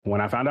When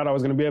I found out I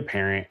was going to be a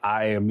parent,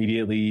 I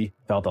immediately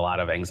felt a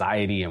lot of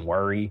anxiety and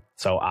worry.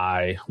 So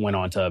I went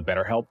on to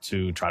BetterHelp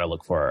to try to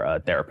look for a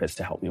therapist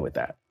to help me with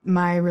that.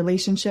 My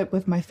relationship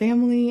with my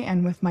family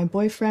and with my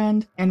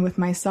boyfriend and with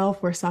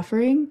myself were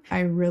suffering. I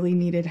really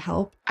needed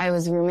help. I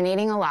was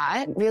ruminating a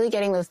lot. Really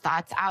getting those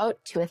thoughts out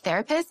to a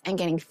therapist and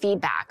getting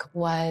feedback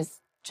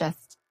was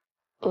just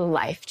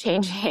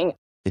life-changing.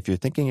 If you're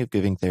thinking of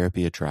giving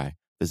therapy a try,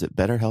 visit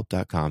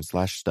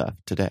betterhelp.com/stuff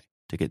today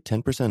to get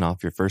 10%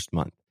 off your first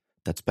month.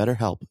 That's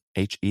BetterHelp,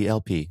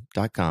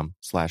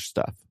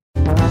 HELP.com/stuff.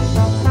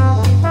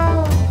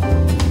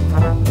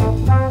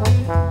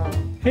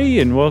 Hey,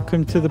 and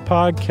welcome to the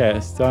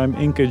podcast. I'm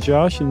Inca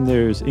Josh, and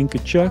there's Inca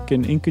Chuck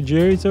and Inca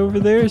Jerry's over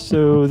there.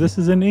 So this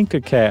is an Inca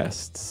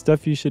cast.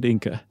 Stuff you should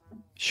Inca.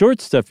 Short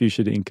stuff you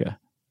should Inca.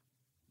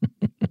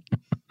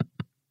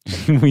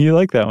 You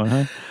like that one,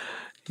 huh?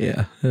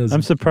 Yeah.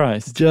 I'm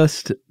surprised.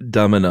 Just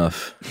dumb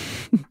enough.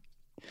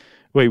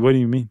 Wait, what do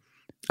you mean?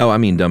 Oh, I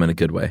mean dumb in a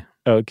good way.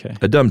 Okay.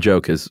 A dumb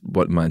joke is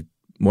one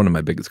of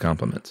my biggest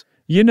compliments.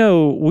 You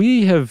know,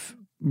 we have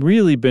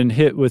really been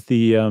hit with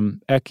the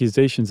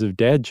accusations of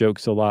dad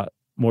jokes a lot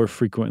more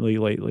frequently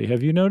lately.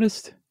 Have you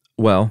noticed?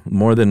 Well,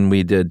 more than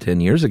we did 10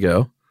 years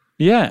ago.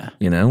 Yeah.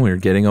 You know, we're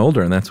getting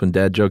older, and that's when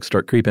dad jokes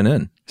start creeping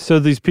in. So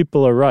these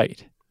people are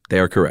right. They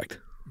are correct.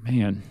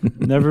 Man,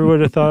 never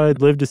would have thought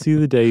I'd live to see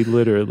the day,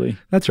 literally.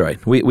 That's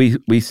right.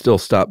 We still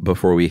stop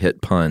before we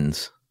hit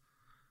puns.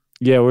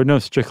 Yeah, we're no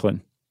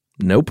Strickland.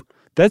 Nope.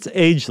 That's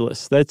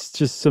ageless. That's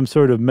just some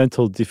sort of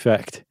mental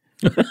defect.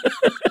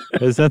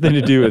 It has nothing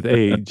to do with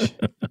age.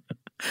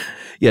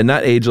 Yeah,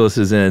 not ageless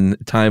as in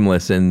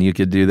timeless, and you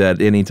could do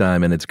that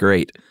anytime, and it's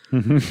great.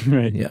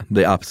 Right. Yeah,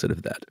 the opposite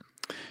of that.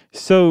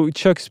 So,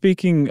 Chuck,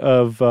 speaking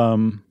of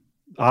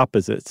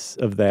opposites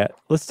of that,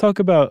 let's talk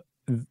about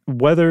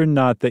whether or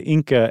not the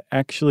Inca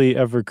actually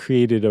ever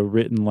created a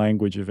written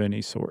language of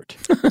any sort.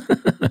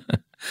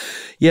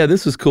 Yeah,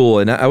 this was cool,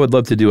 and I would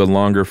love to do a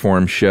longer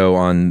form show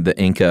on the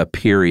Inca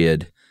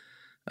period,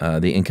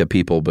 the Inca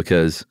people,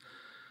 because,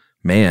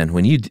 man,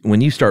 when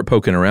you start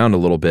poking around a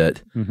little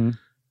bit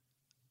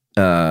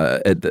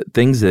at the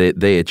things that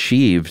they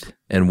achieved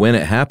and when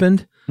it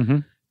happened,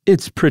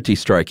 it's pretty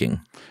striking.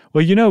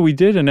 Well, you know, we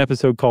did an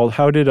episode called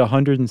 "How Did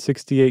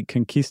 168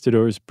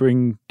 Conquistadors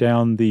Bring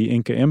Down the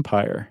Inca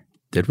Empire?"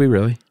 Did we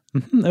really?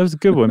 That was a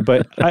good one,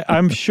 but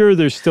I'm sure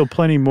there's still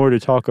plenty more to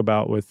talk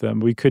about with them.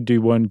 We could do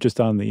one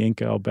just on the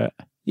Inca, I'll bet.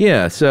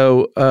 Yeah,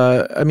 so,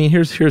 I mean,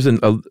 here's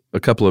a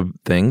couple of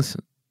things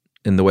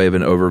in the way of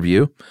an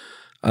overview.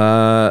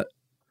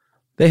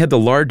 They had the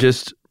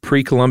largest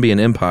pre-Columbian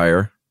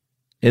empire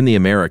in the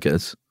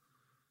Americas.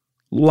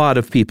 A lot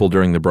of people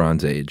during the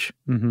Bronze Age.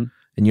 And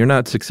you're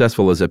not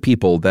successful as a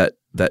people that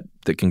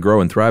can grow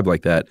and thrive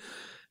like that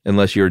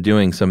unless you're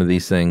doing some of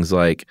these things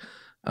like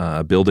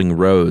building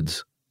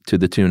roads to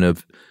the tune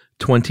of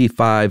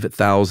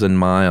 25,000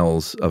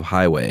 miles of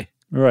highway.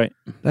 Right.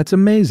 That's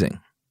amazing.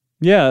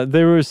 Yeah,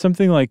 there was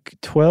something like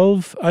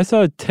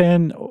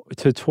 10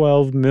 to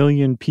 12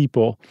 million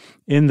people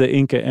in the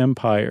Inca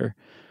Empire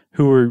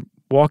who were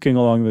walking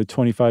along the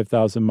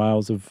 25,000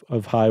 miles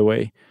of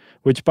highway,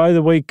 which, by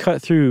the way,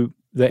 cut through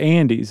the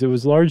Andes. It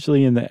was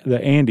largely in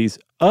the Andes,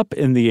 up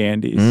in the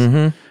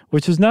Andes,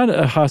 which is not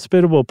a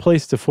hospitable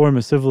place to form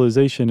a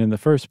civilization in the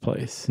first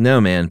place. No,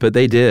 man, but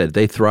they did.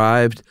 They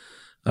thrived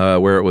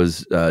where it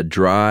was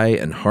dry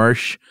and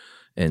harsh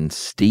and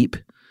steep,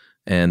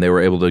 and they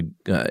were able to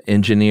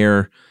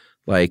engineer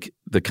like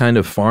the kind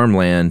of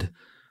farmland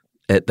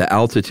at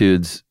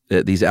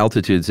these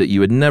altitudes that you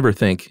would never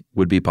think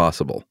would be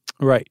possible.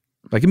 Right.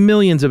 Like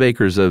millions of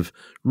acres of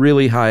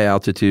really high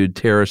altitude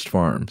terraced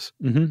farms.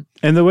 And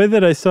the way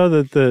that I saw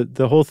that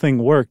the whole thing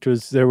worked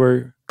was there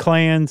were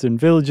clans and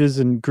villages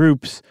and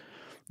groups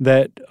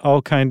that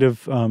all kind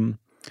of,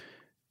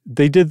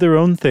 they did their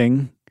own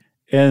thing,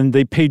 and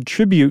they paid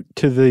tribute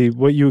to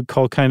what you would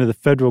call kind of the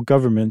federal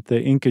government,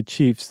 the Inca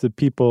chiefs, the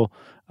people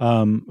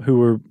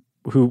who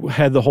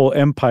had the whole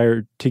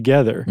empire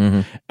together.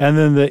 And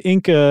then the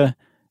Inca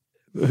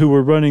who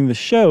were running the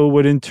show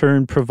would in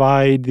turn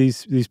provide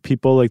these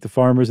people, like the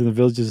farmers and the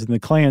villages and the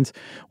clans,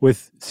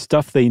 with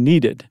stuff they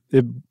needed.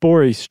 It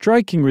bore a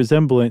striking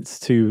resemblance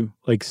to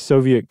like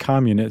Soviet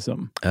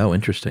communism. Oh,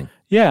 interesting.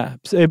 Yeah,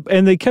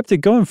 and they kept it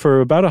going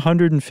for about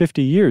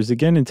 150 years,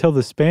 again, until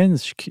the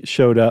Spanish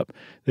showed up.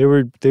 They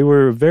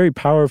were a very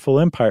powerful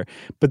empire.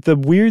 But the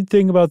weird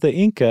thing about the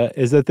Inca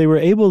is that they were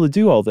able to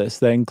do all this.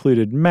 That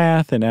included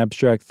math and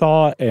abstract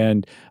thought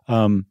and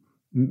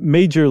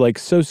major like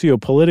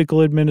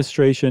socio-political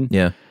administration.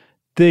 Yeah.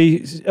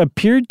 They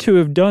appeared to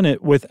have done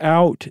it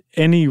without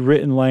any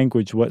written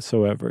language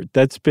whatsoever.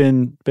 That's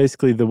been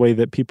basically the way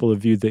that people have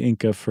viewed the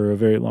Inca for a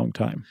very long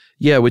time.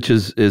 Yeah, which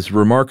is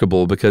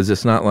remarkable because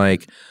it's not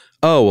like,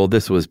 oh, well,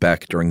 this was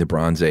back during the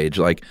Bronze Age.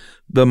 Like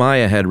the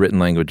Maya had written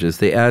languages,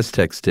 the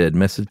Aztecs did,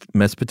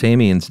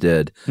 Mesopotamians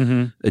did,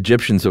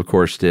 Egyptians, of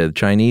course, did,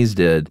 Chinese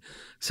did.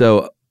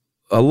 So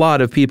a lot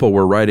of people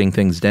were writing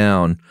things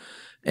down,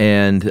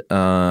 and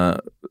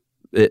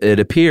it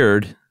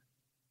appeared,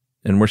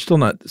 and we're still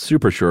not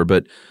super sure,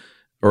 but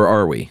Or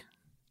are we?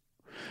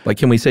 Like,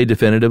 can we say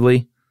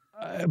definitively?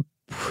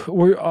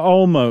 We're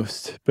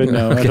almost, but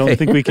no, I don't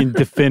think we can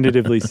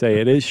definitively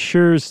say it. It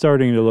sure is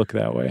starting to look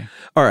that way.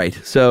 All right,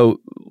 so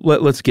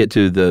let's get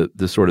to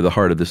the sort of the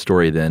heart of the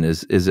story then.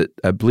 Is it,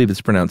 I believe it's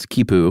pronounced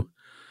Khipu,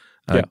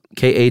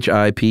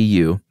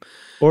 Khipu.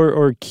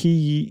 Or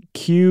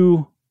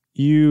Q-U-I-P-U.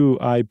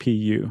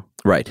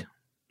 Right,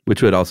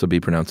 which would also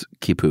be pronounced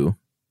Khipu.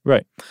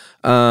 Right.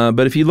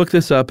 But if you look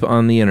this up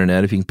on the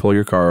internet, if you can pull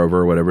your car over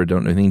or whatever,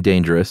 don't do anything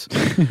dangerous.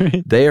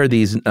 They are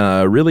these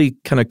really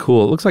kind of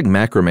cool, it looks like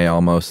macrame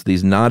almost,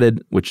 these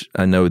knotted, which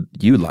I know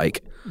you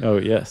like. Oh,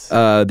 yes.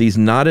 These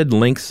knotted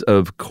links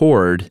of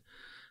cord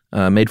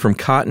made from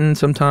cotton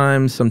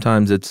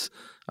sometimes it's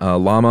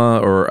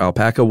llama or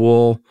alpaca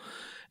wool.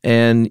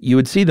 And you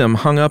would see them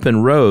hung up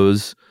in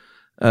rows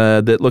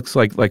that looks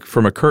like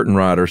from a curtain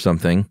rod or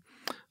something.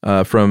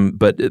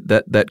 But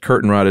that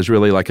curtain rod is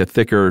really like a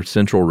thicker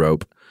central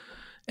rope.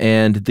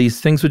 And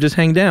these things would just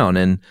hang down.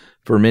 And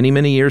for many,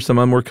 many years, some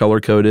of them were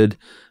color-coded.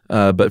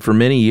 But for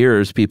many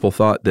years, people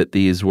thought that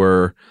these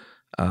were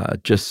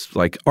just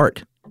like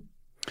art.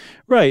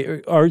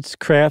 Right. Arts,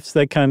 crafts,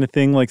 that kind of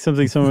thing, like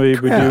something somebody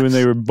would do when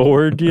they were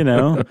bored,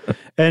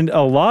 And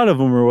a lot of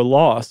them were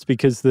lost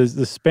because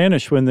the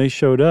Spanish, when they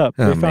showed up,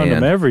 they found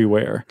them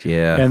everywhere.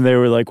 Yeah. And they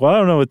were like, well, I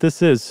don't know what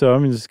this is, so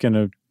I'm just going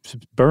to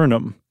burn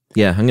them.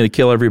 Yeah, I'm going to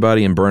kill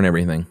everybody and burn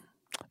everything.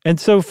 And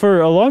so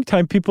for a long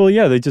time, people,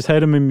 they just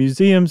had them in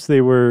museums.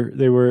 They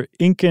were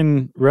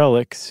Incan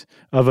relics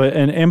of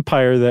an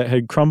empire that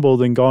had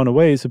crumbled and gone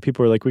away. So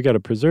people were like, we got to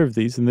preserve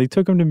these. And they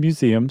took them to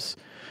museums.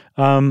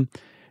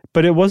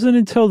 But it wasn't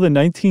until the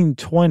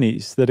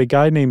 1920s that a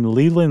guy named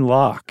Leland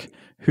Locke,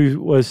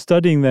 who was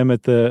studying them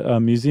at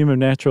the Museum of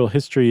Natural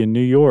History in New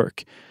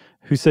York,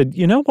 who said,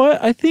 you know what?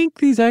 I think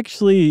these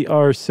actually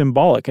are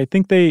symbolic. I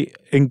think they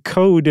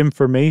encode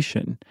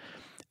information.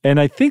 And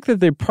I think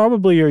that they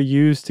probably are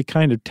used to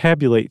kind of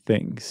tabulate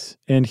things.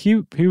 And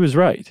he was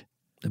right.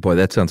 Boy,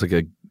 that sounds like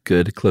a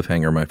good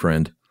cliffhanger, my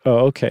friend.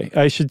 Oh, okay.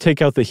 I should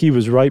take out the he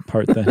was right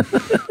part then.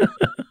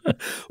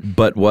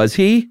 But was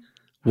he?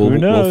 Who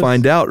knows? We'll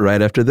find out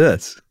right after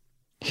this.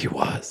 He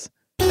was.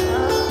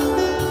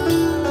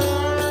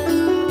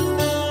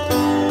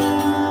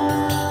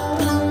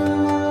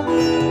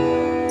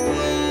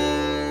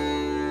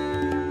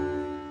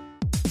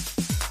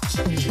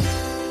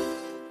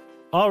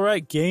 All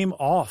right, game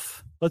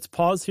off. Let's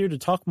pause here to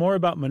talk more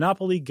about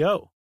Monopoly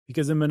Go.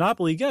 Because in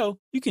Monopoly Go,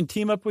 you can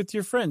team up with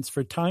your friends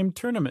for timed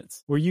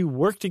tournaments where you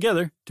work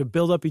together to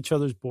build up each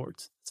other's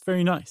boards. It's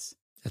very nice.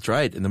 That's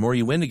right. And the more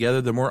you win together,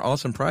 the more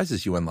awesome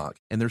prizes you unlock.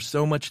 And there's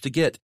so much to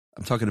get.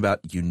 I'm talking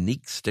about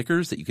unique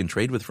stickers that you can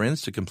trade with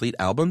friends to complete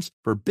albums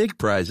for big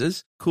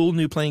prizes, cool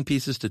new playing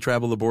pieces to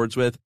travel the boards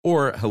with,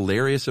 or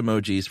hilarious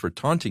emojis for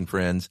taunting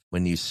friends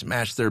when you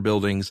smash their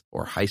buildings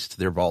or heist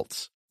their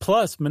vaults.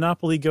 Plus,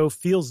 Monopoly Go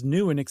feels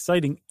new and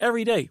exciting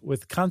every day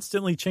with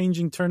constantly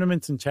changing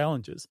tournaments and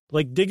challenges,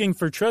 like digging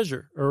for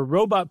treasure or a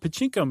robot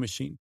pachinko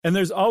machine. And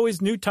there's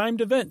always new timed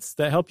events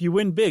that help you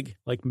win big,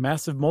 like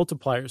massive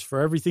multipliers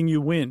for everything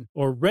you win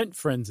or rent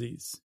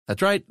frenzies.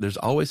 That's right. There's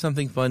always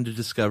something fun to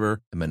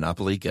discover in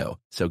Monopoly Go.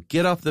 So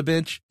get off the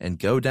bench and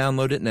go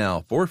download it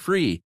now for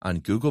free on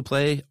Google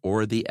Play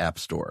or the App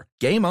Store.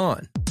 Game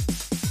on!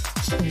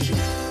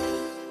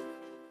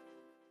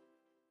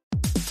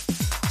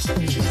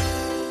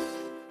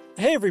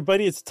 Hey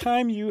everybody, it's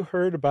time you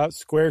heard about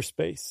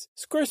Squarespace.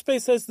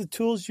 Squarespace has the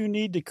tools you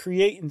need to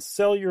create and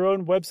sell your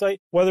own website.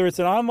 Whether it's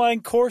an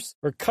online course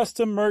or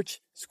custom merch,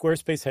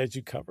 Squarespace has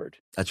you covered.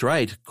 That's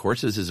right.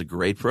 Courses is a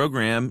great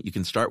program. You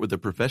can start with a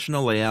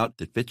professional layout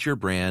that fits your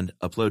brand,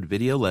 upload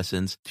video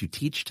lessons to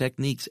teach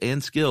techniques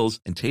and skills,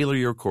 and tailor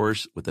your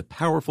course with a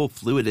powerful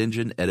Fluid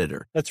Engine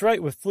editor. That's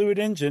right. With Fluid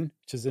Engine,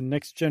 which is a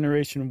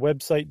next-generation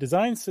website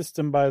design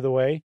system, by the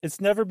way, it's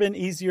never been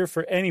easier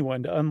for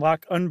anyone to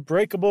unlock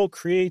unbreakable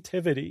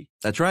creativity.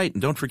 That's right.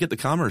 And don't forget the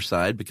commerce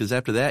side, because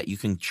after that, you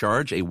can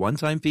charge a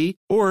one-time fee,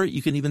 or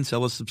you can even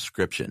sell a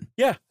subscription.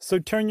 Yeah, so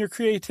turn your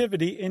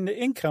creativity into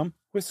income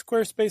with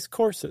Squarespace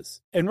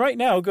courses. And right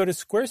now, go to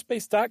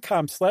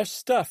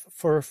squarespace.com/stuff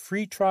for a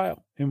free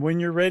trial. And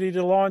when you're ready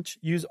to launch,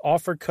 use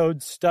offer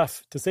code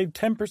STUFF to save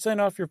 10%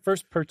 off your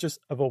first purchase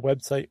of a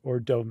website or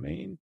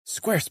domain.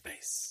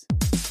 Squarespace.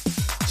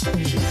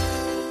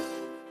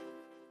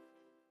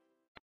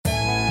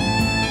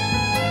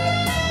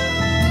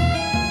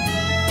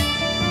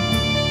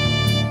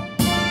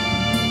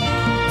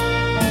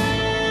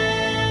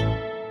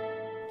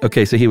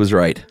 Okay, so he was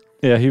right.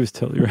 Yeah, he was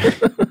totally right.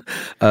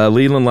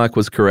 Leland Locke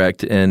was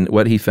correct, and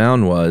what he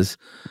found was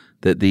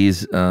that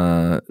these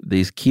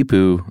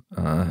Khipu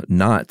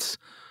knots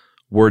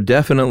were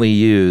definitely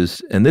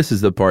used, and this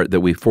is the part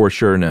that we for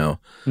sure know.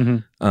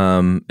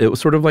 Mm-hmm. It was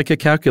sort of like a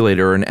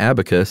calculator or an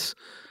abacus,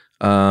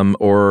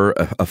 or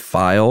a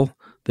file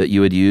that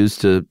you would use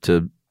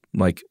to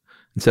like,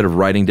 instead of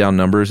writing down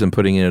numbers and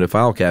putting it in a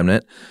file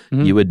cabinet,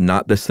 mm-hmm. you would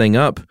knot this thing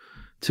up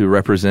to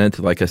represent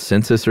like a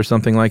census or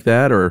something like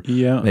that, or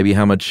maybe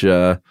how much,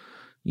 how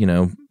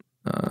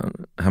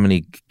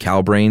many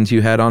cow brains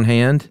you had on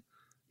hand.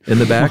 in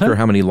the back or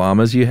how many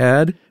llamas you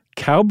had?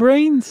 Cow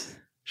brains?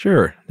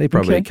 Sure. They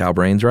probably had cow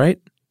brains, right?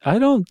 I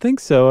don't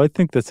think so. I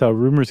think that's how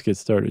rumors get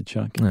started,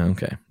 Chuck. Oh,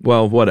 okay.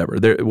 Well, whatever.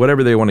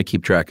 Whatever they want to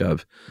keep track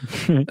of.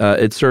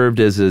 It served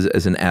as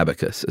an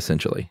abacus,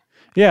 essentially.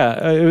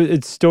 Yeah,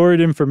 it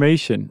stored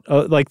information.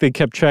 Like they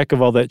kept track of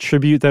all that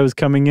tribute that was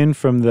coming in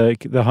from the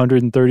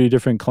 130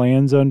 different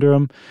clans under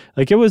them.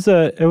 Like it was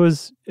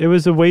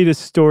a way to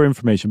store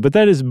information, but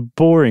that is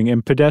boring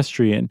and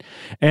pedestrian.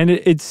 And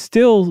it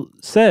still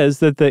says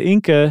that the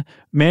Inca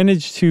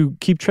managed to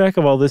keep track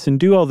of all this and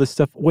do all this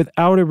stuff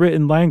without a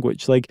written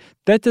language. Like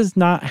that does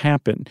not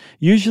happen.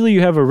 Usually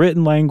you have a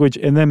written language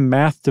and then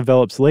math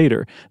develops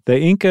later. The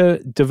Inca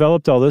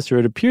developed all this, or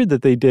it appeared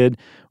that they did,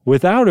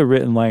 without a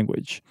written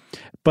language.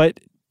 But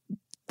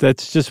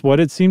that's just what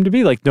it seemed to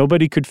be. Like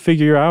nobody could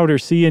figure out or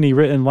see any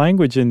written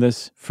language in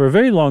this for a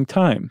very long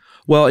time.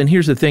 Well, and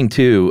here's the thing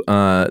too,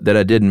 that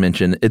I didn't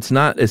mention. It's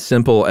not as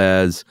simple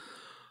as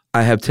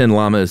I have 10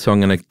 llamas, so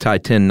I'm going to tie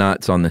 10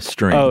 knots on this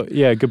string. Oh,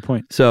 yeah, good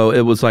point. So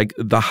it was like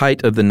the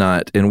height of the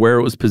knot and where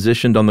it was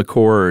positioned on the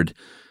cord.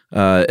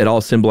 It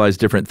all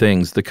symbolized different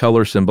things. The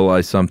color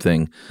symbolized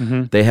something.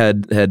 Mm-hmm. They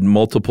had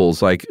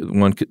multiples, like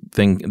one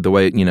thing, the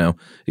way,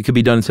 it could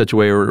be done in such a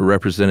way where it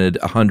represented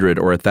 100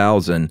 or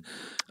 1,000.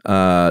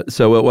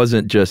 So it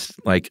wasn't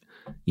just like,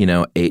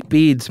 8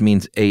 beads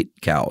means 8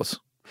 cows.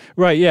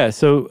 Right, yeah.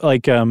 So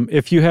like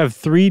if you have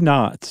 3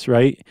 knots,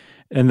 right,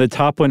 and the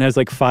top one has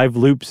like 5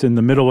 loops and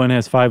the middle one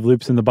has 5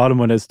 loops and the bottom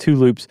one has 2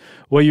 loops,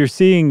 what you're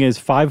seeing is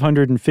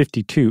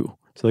 552.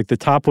 So like the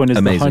top one is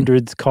Amazing. The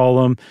hundreds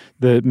column,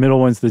 the middle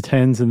one's the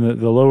tens, and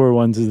the lower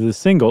ones is the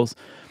singles.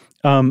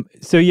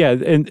 So yeah,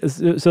 and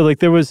so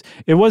like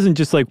it wasn't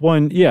just like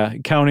one,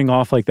 counting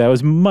off like that. It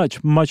was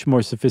much, much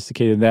more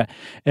sophisticated than that.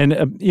 And,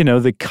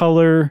 the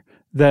color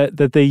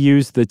that they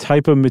used, the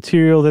type of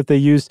material that they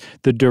used,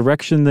 the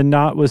direction the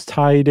knot was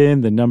tied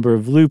in, the number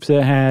of loops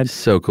it had.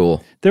 So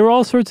cool. There were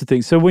all sorts of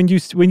things. So when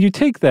you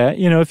take that,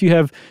 if you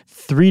have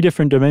 3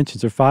 different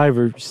dimensions or 5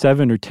 or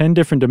 7 or 10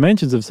 different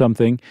dimensions of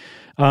something,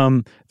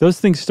 those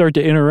things start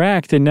to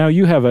interact, and now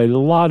you have a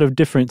lot of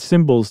different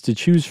symbols to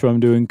choose from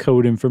to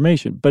encode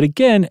information. But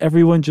again,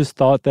 everyone just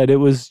thought that it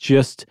was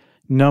just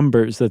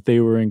numbers that they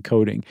were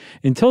encoding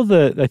until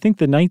I think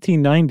the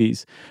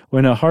 1990s,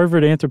 when a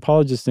Harvard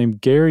anthropologist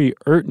named Gary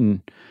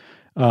Urton,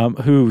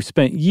 who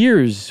spent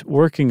years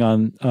working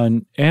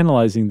on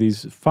analyzing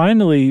these,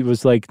 finally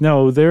was like,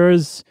 no,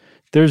 there's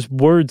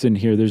words in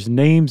here, there's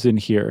names in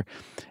here,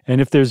 and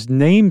if there's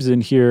names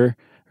in here,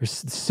 or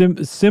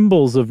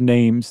symbols of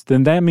names,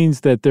 then that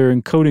means that they're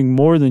encoding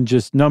more than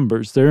just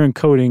numbers. They're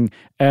encoding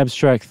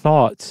abstract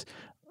thoughts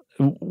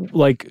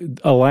like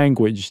a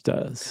language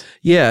does.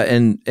 Yeah,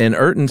 and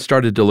Urton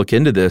started to look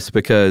into this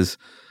because,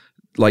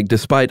 like,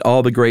 despite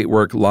all the great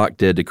work Locke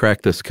did to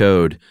crack this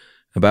code,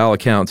 by all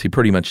accounts, he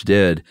pretty much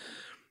did,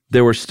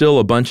 there were still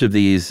a bunch of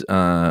these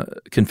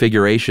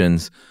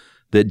configurations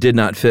that did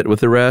not fit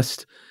with the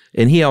rest.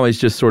 And he always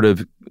just sort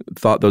of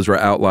thought those were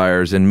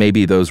outliers, and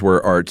maybe those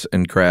were arts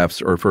and crafts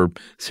or for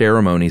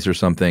ceremonies or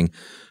something.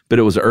 But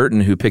it was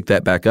Urton who picked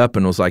that back up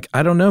and was like,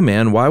 I don't know,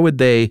 man, why would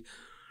they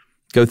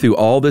go through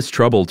all this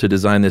trouble to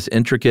design this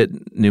intricate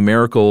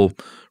numerical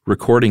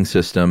recording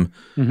system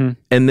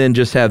and then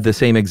just have the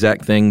same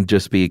exact thing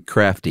just be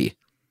crafty?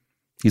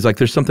 He's like,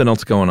 there's something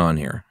else going on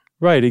here.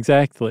 Right,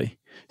 exactly.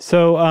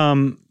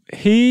 So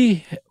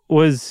he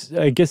was,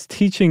 I guess,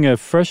 teaching a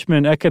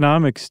freshman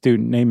economics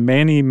student named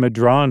Manny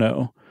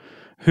Medrano,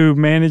 who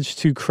managed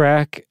to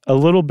crack a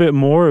little bit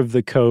more of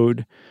the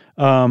code,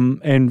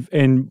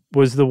 and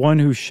was the one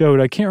who showed,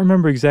 I can't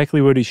remember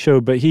exactly what he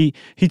showed, but he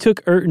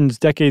took Urton's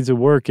decades of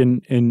work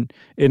in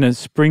a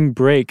spring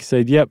break,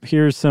 said, yep,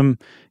 here's some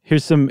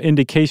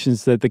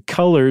indications that the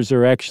colors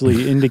are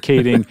actually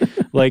indicating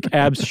like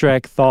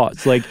abstract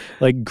thoughts,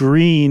 like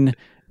green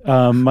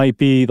might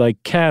be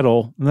like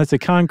cattle, and that's a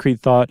concrete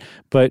thought,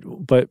 but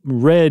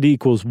red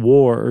equals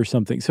war or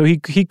something. So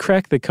he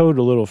cracked the code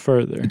a little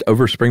further.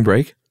 Over spring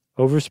break?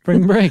 Over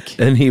spring break.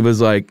 And he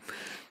was like,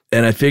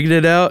 and I figured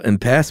it out,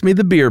 and pass me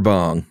the beer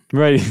bong.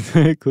 Right,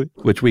 exactly.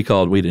 Which we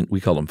called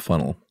them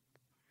funnel.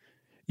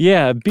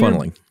 Yeah, beer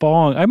funneling.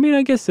 Bong. I mean,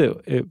 I guess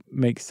it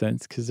makes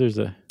sense because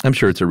I'm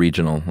sure it's a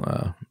regional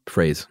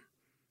phrase.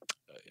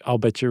 I'll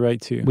bet you're right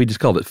too. We just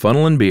called it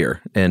funnel and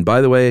beer. And by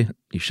the way,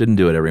 you shouldn't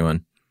do it,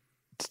 everyone.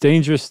 It's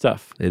dangerous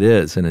stuff. It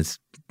is, and it's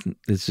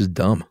just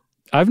dumb.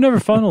 I've never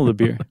funneled a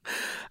beer.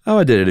 Oh,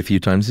 I did it a few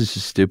times. It's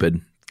just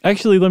stupid.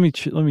 Actually, let me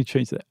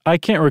change that. I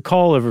can't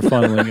recall ever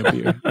funneling a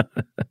beer.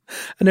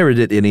 I never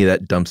did any of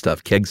that dumb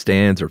stuff. Keg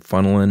stands or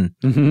funneling.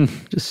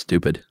 Just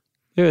stupid.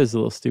 It was a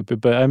little stupid,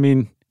 but I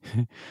mean,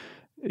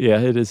 yeah,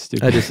 it is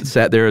stupid. I just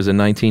sat there as a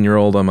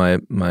 19-year-old on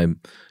my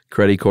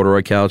cruddy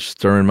corduroy couch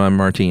stirring my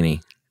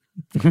martini.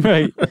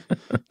 Right.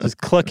 Just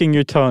clucking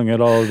your tongue at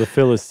all of the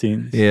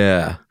Philistines.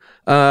 Yeah.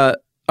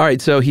 All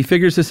right, so he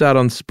figures this out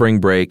on spring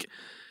break,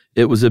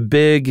 it was a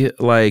big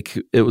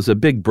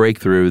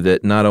breakthrough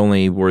that not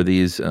only were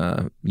these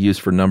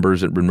used for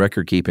numbers and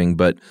record keeping,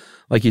 but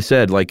like you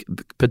said, like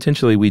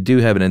potentially we do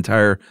have an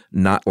entire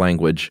not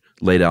language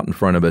laid out in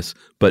front of us,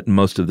 but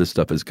most of this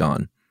stuff is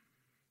gone.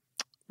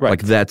 Right.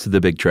 Like that's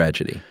the big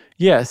tragedy.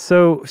 Yeah.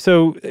 So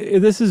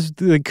this is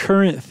the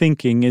current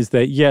thinking is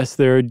that yes,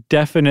 there are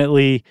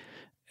definitely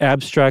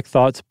abstract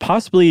thoughts,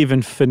 possibly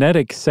even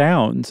phonetic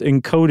sounds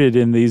encoded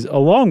in these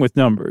along with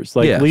numbers.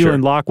 Like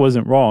Leland Locke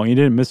wasn't wrong. He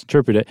didn't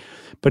misinterpret it.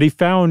 But he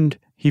found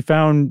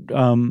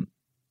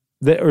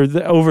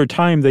over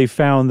time they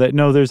found that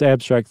no, there's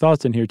abstract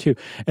thoughts in here too.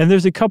 And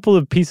there's a couple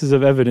of pieces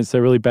of evidence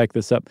that really back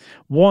this up.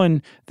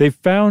 One, they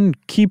found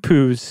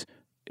quipus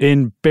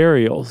in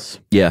burials.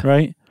 Yeah.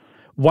 Right?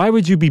 Why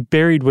would you be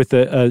buried with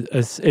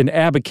an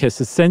abacus,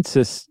 a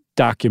census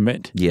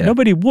document? Yeah.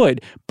 Nobody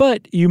would.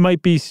 But you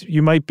might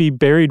be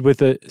buried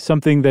with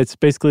something that's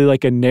basically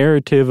like a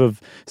narrative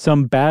of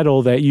some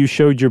battle that you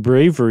showed your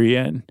bravery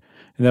in.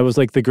 And that was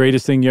like the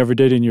greatest thing you ever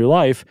did in your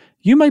life.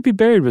 You might be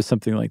buried with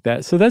something like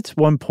that. So that's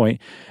one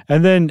point.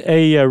 And then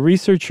a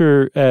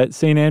researcher at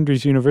St.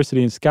 Andrews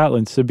University in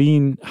Scotland,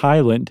 Sabine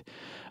Hyland,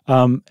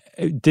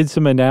 did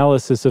some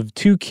analysis of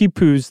 2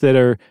 quipus that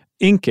are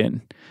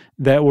Incan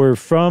that were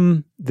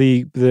from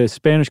the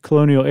Spanish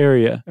colonial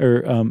era,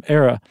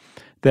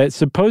 that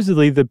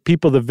supposedly the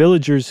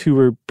villagers who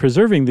were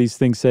preserving these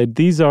things said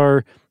these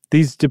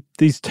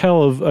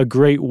tell of a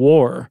great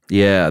war.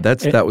 Yeah,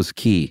 that was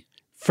key.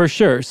 For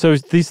sure. So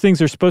these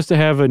things are supposed to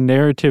have a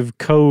narrative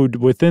code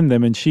within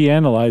them, and she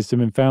analyzed them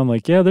and found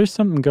like, yeah, there's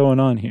something going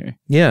on here.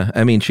 Yeah,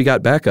 I mean, she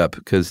got backup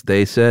because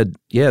they said,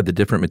 yeah, the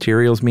different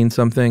materials mean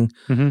something.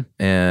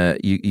 Mm-hmm.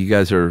 You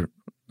guys are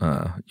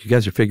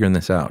figuring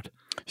this out.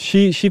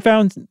 She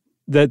found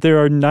that there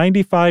are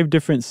 95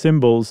 different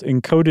symbols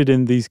encoded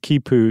in these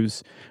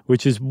quipus,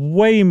 which is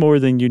way more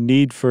than you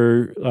need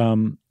for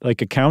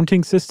like a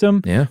counting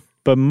system. Yeah,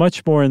 but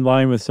much more in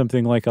line with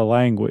something like a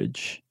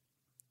language.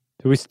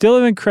 So we still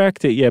haven't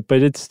cracked it yet,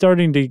 but it's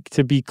starting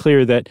to be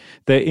clear that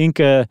the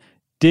Inca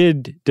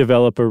did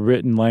develop a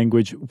written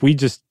language. We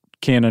just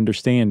can't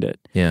understand it.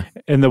 Yeah,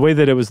 and the way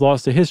that it was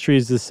lost to history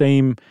is the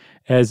same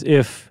as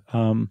if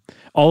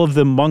all of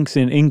the monks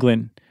in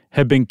England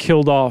had been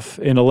killed off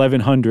in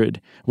 1100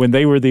 when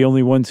they were the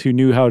only ones who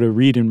knew how to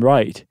read and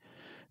write.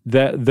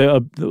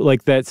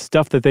 That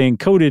stuff that they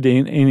encoded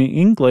in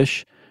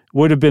English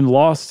would have been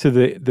lost to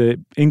the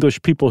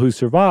English people who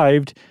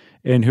survived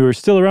and who are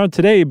still around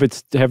today,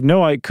 but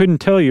I couldn't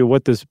tell you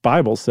what this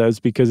Bible says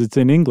because it's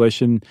in English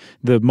and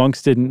the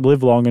monks didn't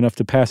live long enough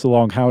to pass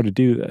along how to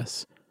do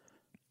this.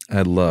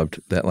 I loved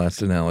that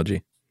last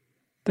analogy.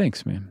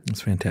 Thanks, man.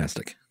 It's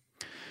fantastic.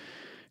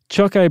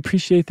 Chuck, I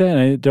appreciate that, and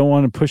I don't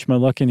want to push my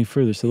luck any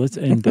further, so let's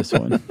end this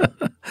one.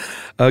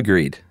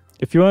 Agreed.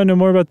 If you want to know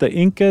more about the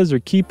Incas or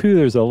Quipu,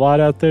 there's a lot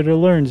out there to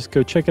learn. Just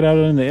go check it out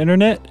on the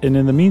internet, and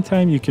in the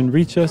meantime, you can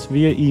reach us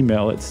via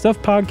email at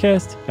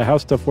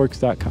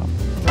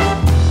stuffpodcast@howstuffworks.com.